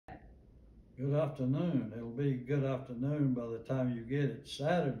Good afternoon. It'll be good afternoon by the time you get it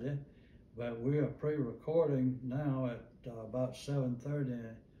Saturday, but we are pre-recording now at about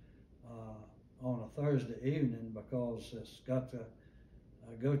 7:30 on a Thursday evening because it's got to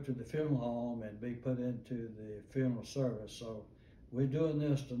go to the funeral home and be put into the funeral service. So we're doing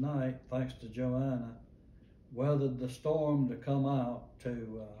this tonight thanks to Joanna. Weathered the storm to come out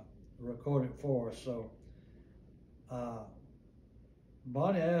to record it for us. So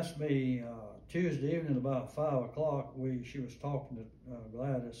Bonnie asked me Tuesday evening about 5 o'clock. She was talking to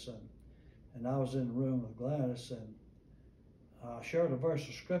Gladys, and I was in the room with Gladys, and I shared a verse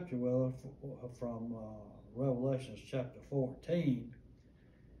of scripture with her from Revelations chapter 14.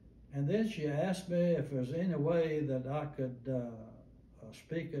 And then she asked me if there's any way that I could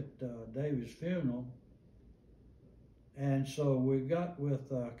speak at David's funeral. And so we got with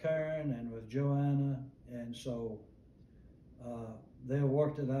Karen and with Joanna, and so they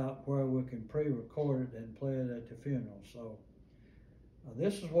worked it out where we can pre-record it and play it at the funeral. So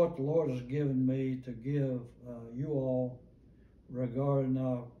this is what the Lord has given me to give you all regarding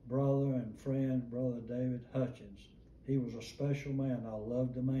our brother and friend, Brother David Hutchins. He was a special man. I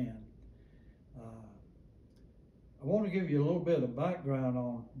loved the man. I want to give you a little bit of background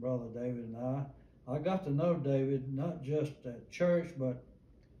on Brother David and I. I got to know David not just at church, but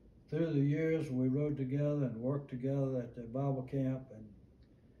through the years we rode together and worked together at the Bible camp and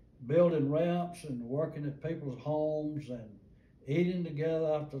building ramps and working at people's homes and eating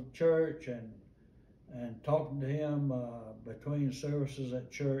together after church and talking to him between services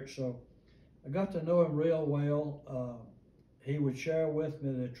at church. So I got to know him real well. He would share with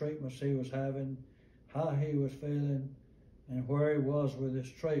me the treatments he was having, how he was feeling, and where he was with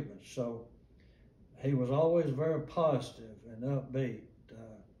his treatments. So he was always very positive and upbeat,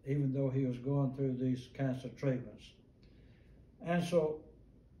 even though he was going through these cancer treatments. And so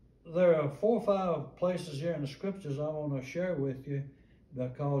there are 4 or 5 places here in the scriptures I want to share with you,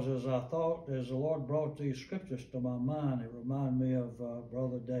 because as the Lord brought these scriptures to my mind, it reminded me of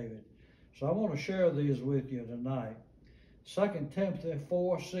Brother David. So I want to share these with you tonight. 2 Timothy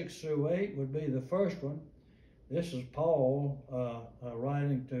 4:6-8 would be the first one. This is Paul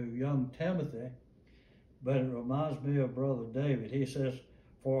writing to young Timothy, but it reminds me of Brother David. He says,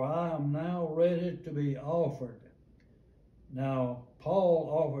 "For I am now ready to be offered." Now, Paul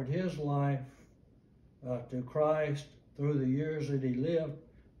offered his life to Christ through the years that he lived,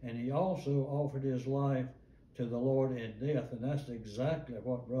 and he also offered his life to the Lord in death, and that's exactly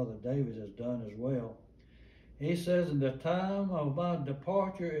what Brother David has done as well. He says, "And the time of my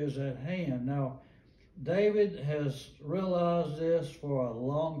departure is at hand." Now, David has realized this for a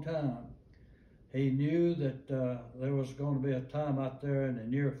long time. He knew that there was going to be a time out there in the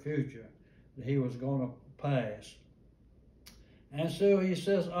near future that he was going to pass. And so he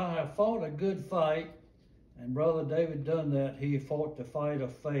says, "I have fought a good fight." And Brother David done that. He fought the fight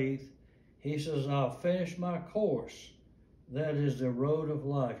of faith. He says, "I've finished my course." That is the road of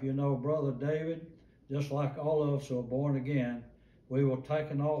life. You know, Brother David, just like all of us who are born again, we were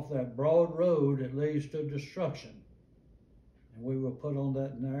taken off that broad road that leads to destruction. And we were put on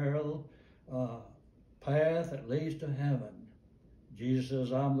that narrow path that leads to heaven. Jesus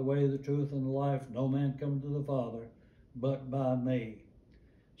says, "I'm the way, the truth, and the life. No man comes to the Father but by me."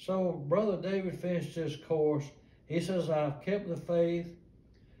 So Brother David finished his course. He says, "I've kept the faith.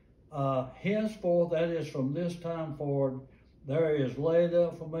 Henceforth," that is from this time forward, "there is laid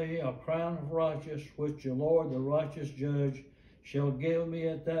up for me a crown of righteousness, which the Lord, the righteous judge, shall give me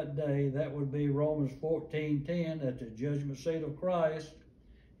at that day." That would be Romans 14:10, at the judgment seat of Christ.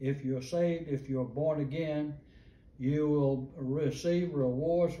 If you're saved, if you're born again, you will receive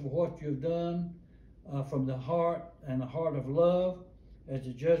rewards for what you've done from the heart and the heart of love at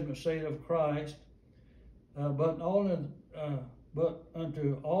the judgment seat of Christ. But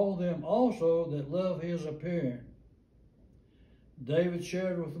unto all them also that love his appearing. David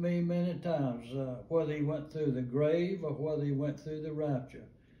shared with me many times whether he went through the grave or whether he went through the rapture,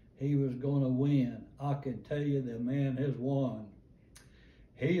 he was going to win. I can tell you the man has won.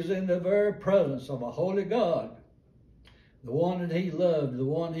 He's in the very presence of a holy God, the one that he loved, the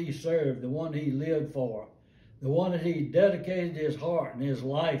one he served, the one he lived for, the one that he dedicated his heart and his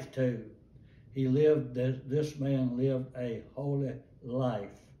life to. This man lived a holy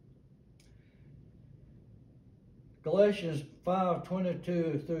life. Galatians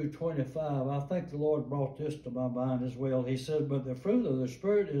 5:22-25, I think the Lord brought this to my mind as well. He said, "But the fruit of the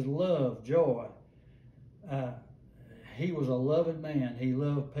Spirit is love, joy." He was a loving man. He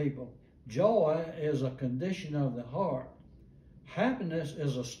loved people. Joy is a condition of the heart. Happiness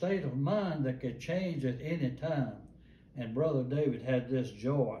is a state of mind that could change at any time. And Brother David had this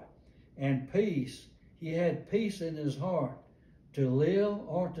joy. and peace. He had peace in his heart to live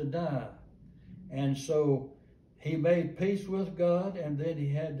or to die. And so he made peace with God, and then he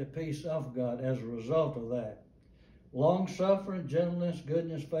had the peace of God as a result of that. Long-suffering, gentleness,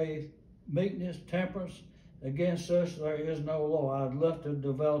 goodness, faith, meekness, temperance. Against such there is no law. I'd love to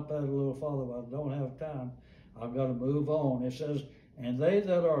develop that a little further, but I don't have time. I've got to move on. It says, and they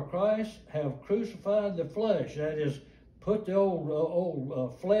that are Christ have crucified the flesh. That is, put the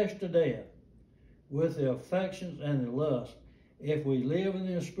old flesh to death with the affections and the lust. If we live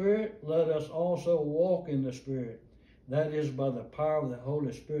in the Spirit, let us also walk in the Spirit. That is by the power of the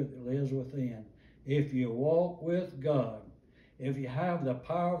Holy Spirit that lives within. If you walk with God, if you have the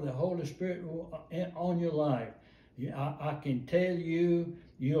power of the Holy Spirit on your life, I can tell you,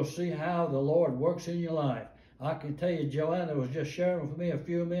 you'll see how the Lord works in your life. I can tell you, Joanna was just sharing with me a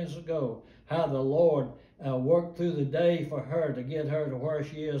few minutes ago how the Lord worked through the day for her to get her to where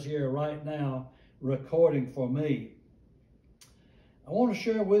she is here right now, recording for me. I want to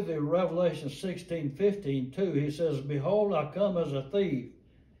share with you Revelation 16:15 too. He says, behold, I come as a thief.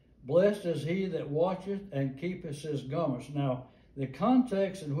 Blessed is he that watcheth and keepeth his garments. Now, the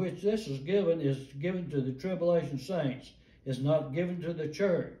context in which this is given to the tribulation saints. It's not given to the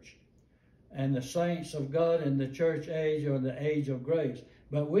church and the saints of God in the church age or the age of grace.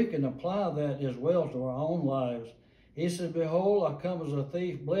 But we can apply that as well to our own lives. He says, behold, I come as a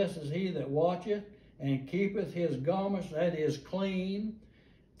thief. Blessed is he that watcheth and keepeth his garments, that is clean,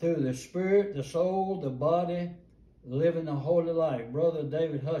 through the spirit, the soul, the body, living a holy life. Brother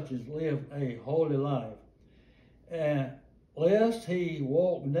David Hutchins lived a holy life. And lest he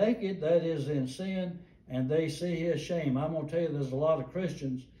walk naked, that is in sin, and they see his shame. I'm going to tell you, there's a lot of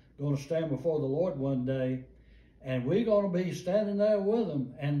Christians going to stand before the Lord one day, and we're going to be standing there with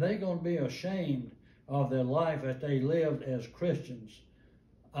them, and they're going to be ashamed of their life that they lived as Christians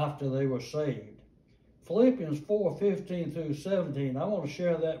after they were saved. Philippians 4:15 through 17, I want to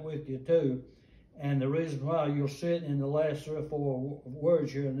share that with you too. And the reason why, you'll see it in the last 3 or 4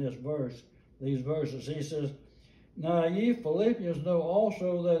 words here in this verse, these verses. He says, now ye Philippians know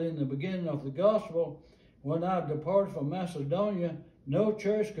also that in the beginning of the gospel, when I departed from Macedonia, no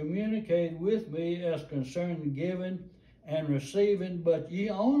church communicated with me as concerning giving and receiving, but ye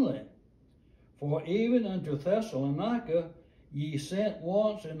only. For even unto Thessalonica ye sent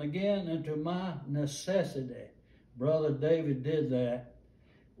once and again unto my necessity. Brother David did that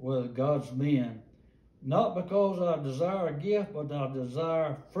with God's men. Not because I desire a gift, but I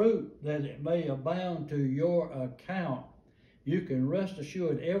desire fruit, that it may abound to your account. You can rest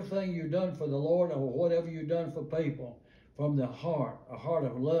assured everything you've done for the Lord, or whatever you've done for people, from the heart, a heart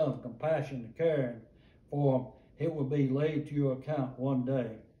of love, compassion, and caring, for it will be laid to your account one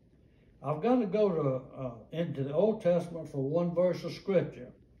day. I've got to go into the Old Testament for one verse of Scripture,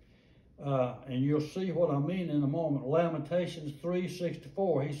 and you'll see what I mean in a moment. Lamentations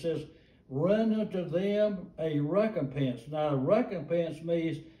 3:64. He says, render unto them a recompense. Now, recompense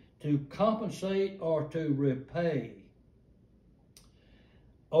means to compensate or to repay.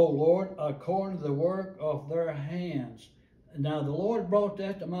 O Lord, according to the work of their hands. Now, the Lord brought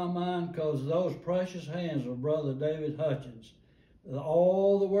that to my mind because those precious hands of Brother David Hutchins,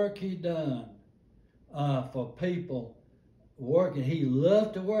 all the work he done for people working. He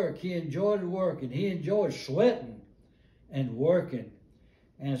loved to work. He enjoyed working. He enjoyed sweating and working.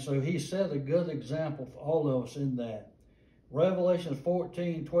 And so he set a good example for all of us in that. Revelation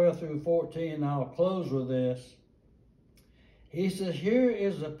 14:12 through 14, and I'll close with this. He says, here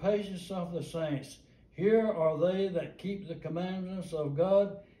is the patience of the saints. Here are they that keep the commandments of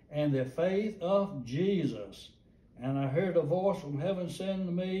God and the faith of Jesus. And I heard a voice from heaven saying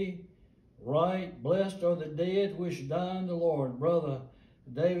to me, right, blessed are the dead which die in the Lord. Brother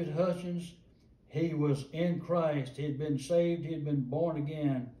David Hutchins, he was in Christ. He'd been saved. He'd been born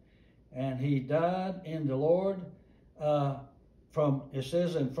again. And he died in the Lord. It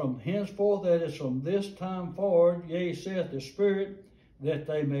says, and from henceforth, that is from this time forward, yea, saith the Spirit, that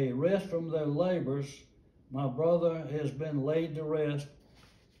they may rest from their labors. My brother has been laid to rest,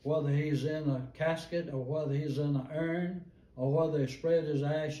 whether he's in a casket or whether he's in an urn or whether they spread his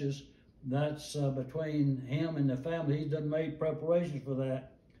ashes. That's between him and the family. He done made preparations for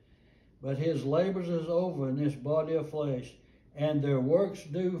that. But his labors is over in this body of flesh, and their works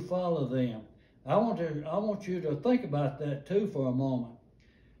do follow them. I want you to think about that too for a moment.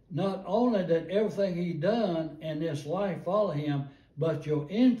 Not only that everything he done in this life follow him, but your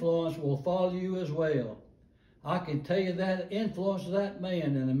influence will follow you as well. I can tell you that influence of that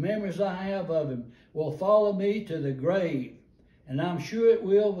man and the memories I have of him will follow me to the grave. And I'm sure it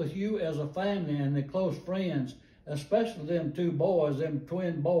will with you as a family and the close friends especially them two boys, them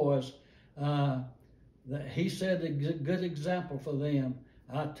twin boys. That he set a good example for them.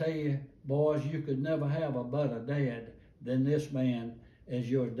 I tell you, boys, you could never have a better dad than this man as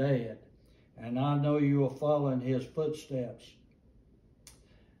your dad. And I know you are following his footsteps.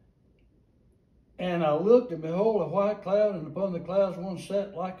 And I looked, and behold, a white cloud, and upon the clouds one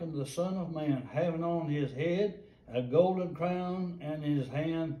sat like unto the Son of Man, having on his head a golden crown, and in his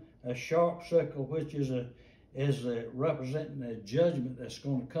hand a sharp sickle, which is representing the judgment that's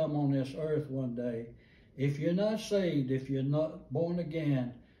going to come on this earth one day. If you're not saved, if you're not born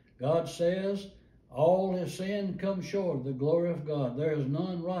again, God says all has sinned and come short of the glory of God. There is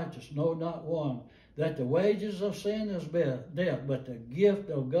none righteous, no, not one. That the wages of sin is death, but the gift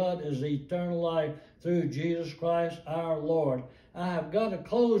of God is eternal life through Jesus Christ our Lord. I have got to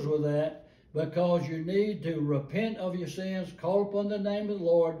close with that because you need to repent of your sins, call upon the name of the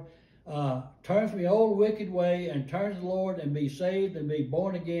Lord, turn from your old wicked way and turn to the Lord and be saved and be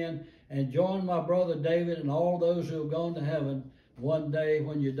born again and join my brother David and all those who have gone to heaven one day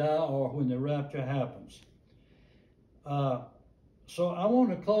when you die or when the rapture happens. So I want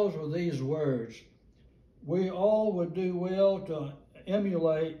to close with these words. We all would do well to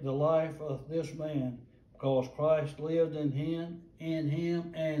emulate the life of this man because Christ lived in him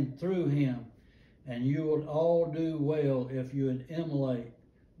and through him. And you would all do well if you would emulate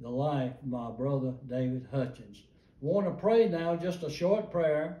the life of my brother David Hutchins. I want to pray now, just a short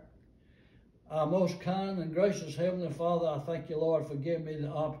prayer. Our most kind and gracious Heavenly Father, I thank you, Lord, for giving me the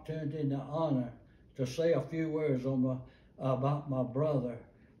opportunity and the honor to say a few words about my brother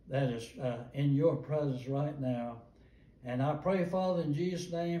that is in your presence right now. And I pray, Father, in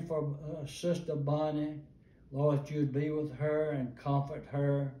Jesus' name for Sister Bonnie, Lord, you'd be with her and comfort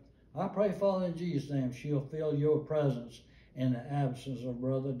her. I pray, Father, in Jesus' name, she'll feel your presence in the absence of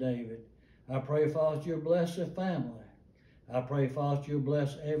Brother David. I pray, Father, you'll bless the family. I pray, Father, you'll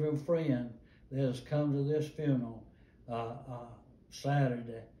bless every friend that has come to this funeral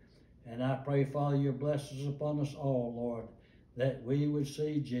Saturday. And I pray, Father, your blessings upon us all, Lord, that we would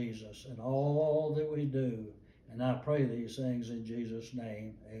see Jesus in all that we do. And I pray these things in Jesus'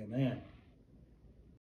 name. Amen.